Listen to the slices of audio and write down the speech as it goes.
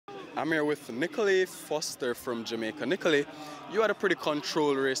I'm here with Nicolee Foster from Jamaica. Nicolee, you had a pretty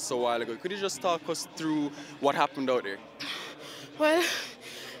controlled race a while ago. Could you just talk us through what happened out there? Well,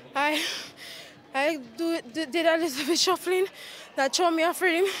 I did a little bit shuffling that threw me off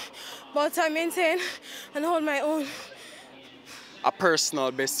rhythm, but I maintained and hold my own. A personal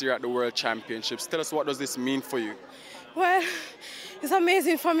best here at the World Championships. Tell us, what does this mean for you? Well, it's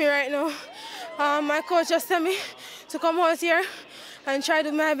amazing for me right now. My coach just told me to come out here and try to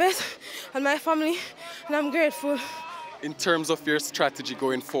do my best and my family, and I'm grateful. In terms of your strategy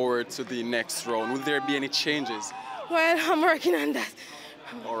going forward to the next round, will there be any changes? Well, I'm working on that.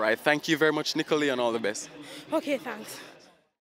 All right, thank you very much, Nicolee, and all the best. Okay, thanks.